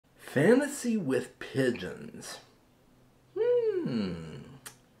Fantasy with pigeons.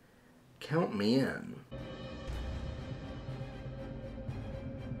 Count me in.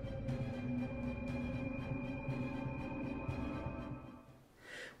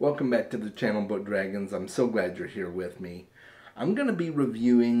 Welcome back to the channel, Book Dragons. I'm so glad you're here with me. I'm going to be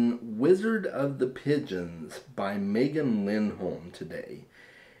reviewing Wizard of the Pigeons by Megan Lindholm today.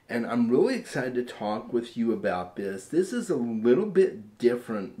 And I'm really excited to talk with you about this. This is a little bit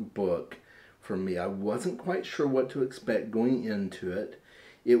different book for me. I wasn't quite sure what to expect going into it.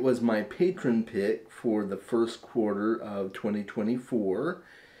 It was my patron pick for the first quarter of 2024.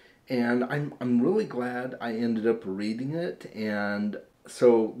 And I'm really glad I ended up reading it. And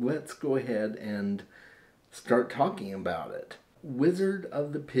so let's go ahead and start talking about it. Wizard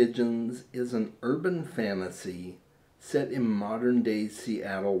of the Pigeons is an urban fantasy set in modern-day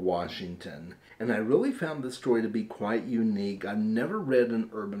Seattle, Washington. And I really found the story to be quite unique. I've never read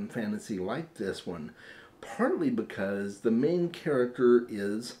an urban fantasy like this one, partly because the main character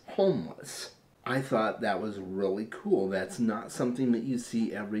is homeless. I thought that was really cool. That's not something that you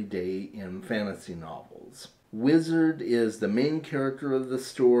see every day in fantasy novels. Wizard is the main character of the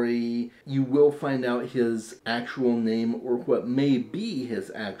story. You will find out his actual name, or what may be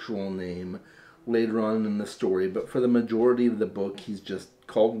his actual name, later on in the story, but for the majority of the book he's just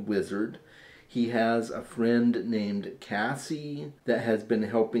called Wizard. He has a friend named Cassie that has been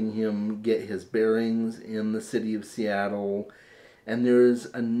helping him get his bearings in the city of Seattle, and there's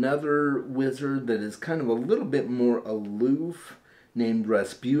another wizard that is kind of a little bit more aloof named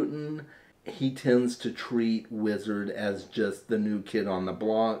Rasputin. He tends to treat Wizard as just the new kid on the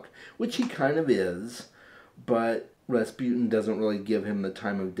block, which he kind of is, but Rasputin doesn't really give him the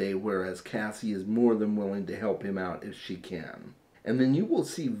time of day, whereas Cassie is more than willing to help him out if she can. And then you will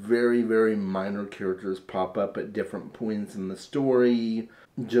see very, very minor characters pop up at different points in the story,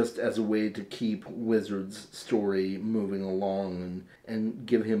 just as a way to keep Wizard's story moving along and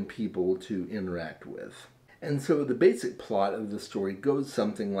give him people to interact with. And so the basic plot of the story goes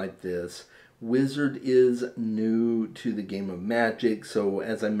something like this. Wizard is new to the game of magic, so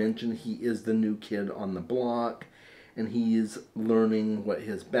as I mentioned, he is the new kid on the block. And he's learning what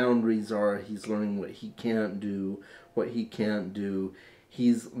his boundaries are. He's learning what he can't do, what he can't do.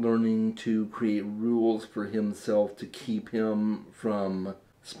 He's learning to create rules for himself to keep him from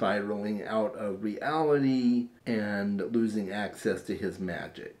spiraling out of reality and losing access to his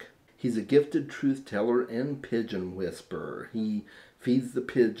magic. He's a gifted truth teller and pigeon whisperer. He feeds the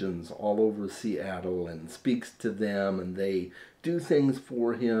pigeons all over Seattle and speaks to them, and they do things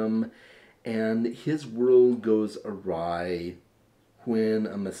for him. And his world goes awry when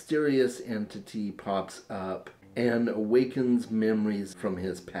a mysterious entity pops up and awakens memories from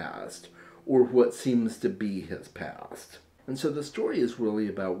his past, or what seems to be his past. And so the story is really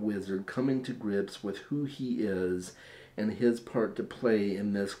about Wizard coming to grips with who he is and his part to play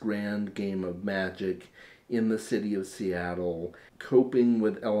in this grand game of magic in the city of Seattle, coping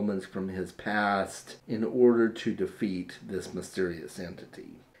with elements from his past in order to defeat this mysterious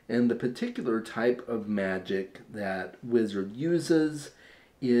entity. And the particular type of magic that Wizard uses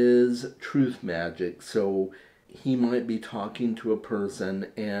is truth magic. So he might be talking to a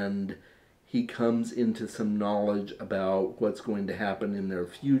person and he comes into some knowledge about what's going to happen in their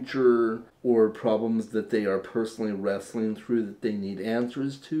future, or problems that they are personally wrestling through that they need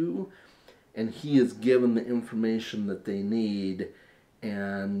answers to. And he is given the information that they need,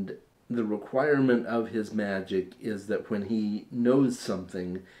 and the requirement of his magic is that when he knows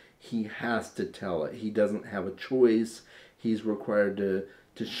something, he has to tell it. He doesn't have a choice. He's required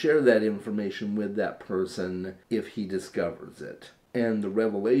to share that information with that person if he discovers it. And the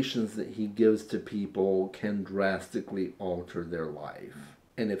revelations that he gives to people can drastically alter their life.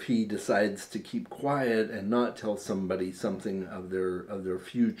 And if he decides to keep quiet and not tell somebody something of their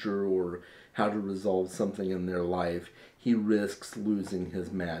future or how to resolve something in their life, he risks losing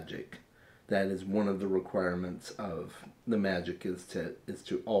his magic. That is one of the requirements of the magic, is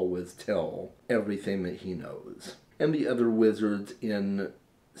to always tell everything that he knows. And the other wizards in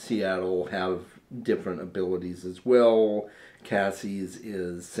Seattle have different abilities as well. Cassie's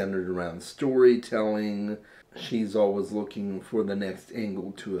is centered around storytelling. She's always looking for the next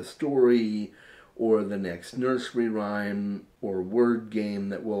angle to a story, or the next nursery rhyme or word game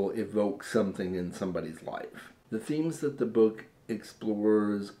that will evoke something in somebody's life. The themes that the book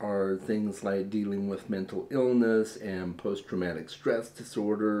explores are things like dealing with mental illness and post-traumatic stress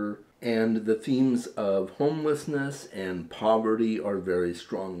disorder, and the themes of homelessness and poverty are very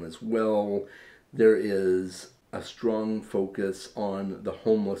strong as well. There is a strong focus on the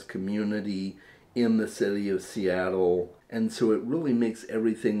homeless community in the city of Seattle. And so it really makes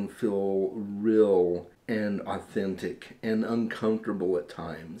everything feel real and authentic and uncomfortable at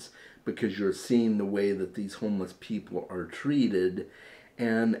times because you're seeing the way that these homeless people are treated.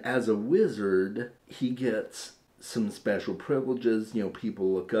 And as a wizard, he gets some special privileges. You know,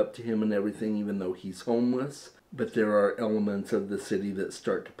 people look up to him and everything, even though he's homeless. But there are elements of the city that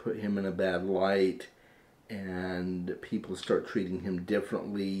start to put him in a bad light, and people start treating him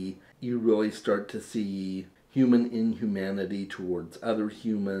differently. You really start to see human inhumanity towards other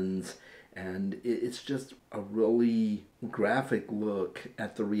humans, and it's just a really graphic look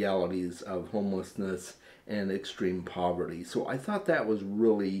at the realities of homelessness and extreme poverty. So I thought that was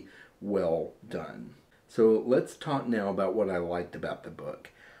really well done. So let's talk now about what I liked about the book.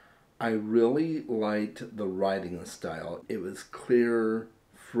 I really liked the writing style. It was clear,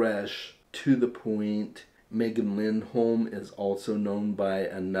 fresh, to the point. Megan Lindholm is also known by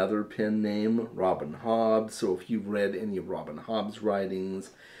another pen name, Robin Hobb. So if you've read any of Robin Hobb's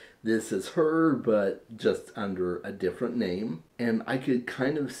writings, this is her, but just under a different name. And I could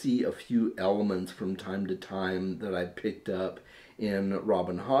kind of see a few elements from time to time that I picked up in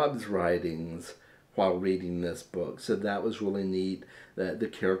Robin Hobb's writings while reading this book. So that was really neat. The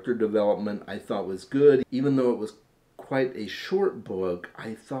character development I thought was good. Even though it was quite a short book,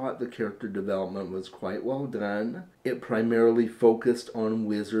 I thought the character development was quite well done. It primarily focused on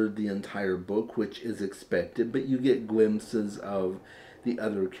Wizard the entire book, which is expected, but you get glimpses of the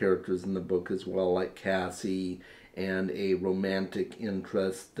other characters in the book as well, like Cassie and a romantic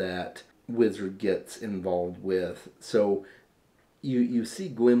interest that Wizard gets involved with. So you see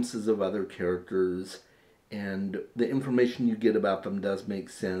glimpses of other characters, and the information you get about them does make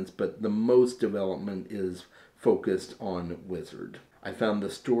sense, but the most development is focused on Wizard. I found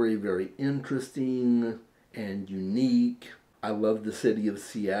the story very interesting and unique. I love the city of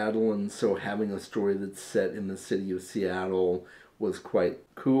Seattle, and so having a story that's set in the city of Seattle was quite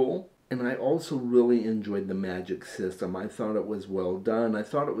cool. And I also really enjoyed the magic system. I thought it was well done. I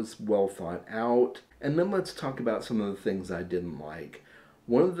thought it was well thought out. And then let's talk about some of the things I didn't like.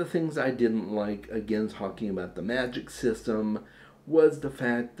 One of the things I didn't like, again talking about the magic system, was the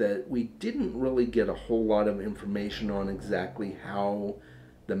fact that we didn't really get a whole lot of information on exactly how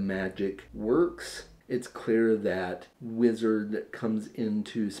the magic works. It's clear that Wizard comes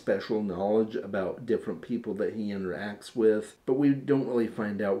into special knowledge about different people that he interacts with, but we don't really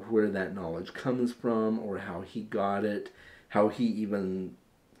find out where that knowledge comes from or how he got it, how he even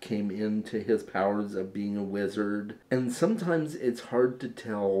came into his powers of being a wizard. And sometimes it's hard to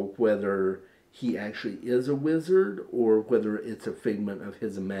tell whether he actually is a wizard or whether it's a figment of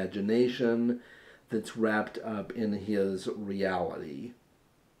his imagination that's wrapped up in his reality.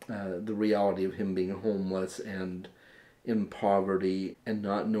 The reality of him being homeless and in poverty and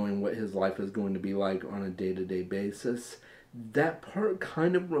not knowing what his life is going to be like on a day-to-day basis. That part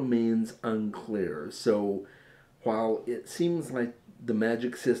kind of remains unclear. So while it seems like the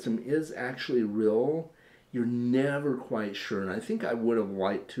magic system is actually real, you're never quite sure. And I think I would have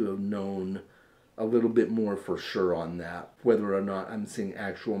liked to have known a little bit more for sure on that, whether or not I'm seeing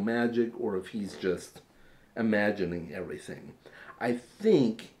actual magic or if he's just imagining everything. I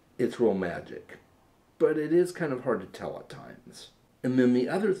think it's real magic, but it is kind of hard to tell at times. And then the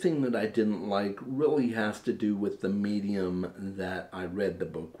other thing that I didn't like really has to do with the medium that I read the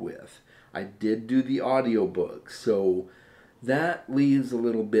book with. I did do the audiobook, so that leaves a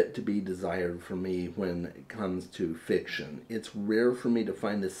little bit to be desired for me when it comes to fiction. It's rare for me to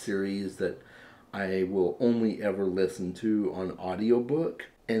find a series that I will only ever listen to on audiobook.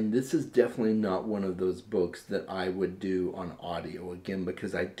 And this is definitely not one of those books that I would do on audio again,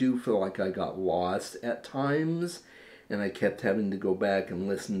 because I do feel like I got lost at times and I kept having to go back and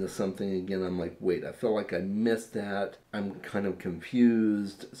listen to something again. I'm like, wait, I feel like I missed that. I'm kind of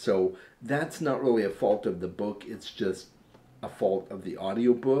confused. So that's not really a fault of the book. It's just a fault of the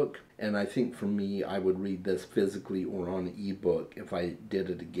audiobook. And I think for me, I would read this physically or on ebook if I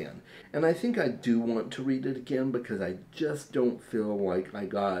did it again. And I think I do want to read it again because I just don't feel like I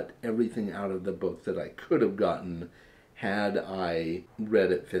got everything out of the book that I could have gotten had I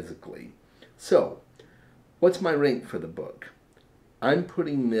read it physically. So, what's my rank for the book? I'm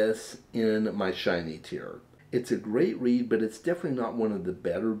putting this in my shiny tier. It's a great read, but it's definitely not one of the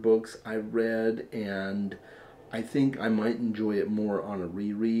better books I've read, and I think I might enjoy it more on a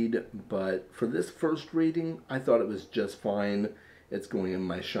reread, but for this first reading, I thought it was just fine. It's going in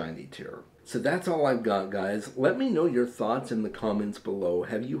my shiny tier. So that's all I've got, guys. Let me know your thoughts in the comments below.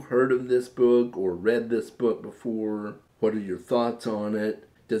 Have you heard of this book or read this book before? What are your thoughts on it?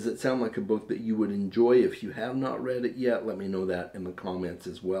 Does it sound like a book that you would enjoy if you have not read it yet? Let me know that in the comments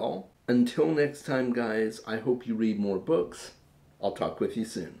as well. Until next time, guys, I hope you read more books. I'll talk with you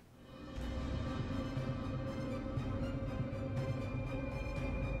soon.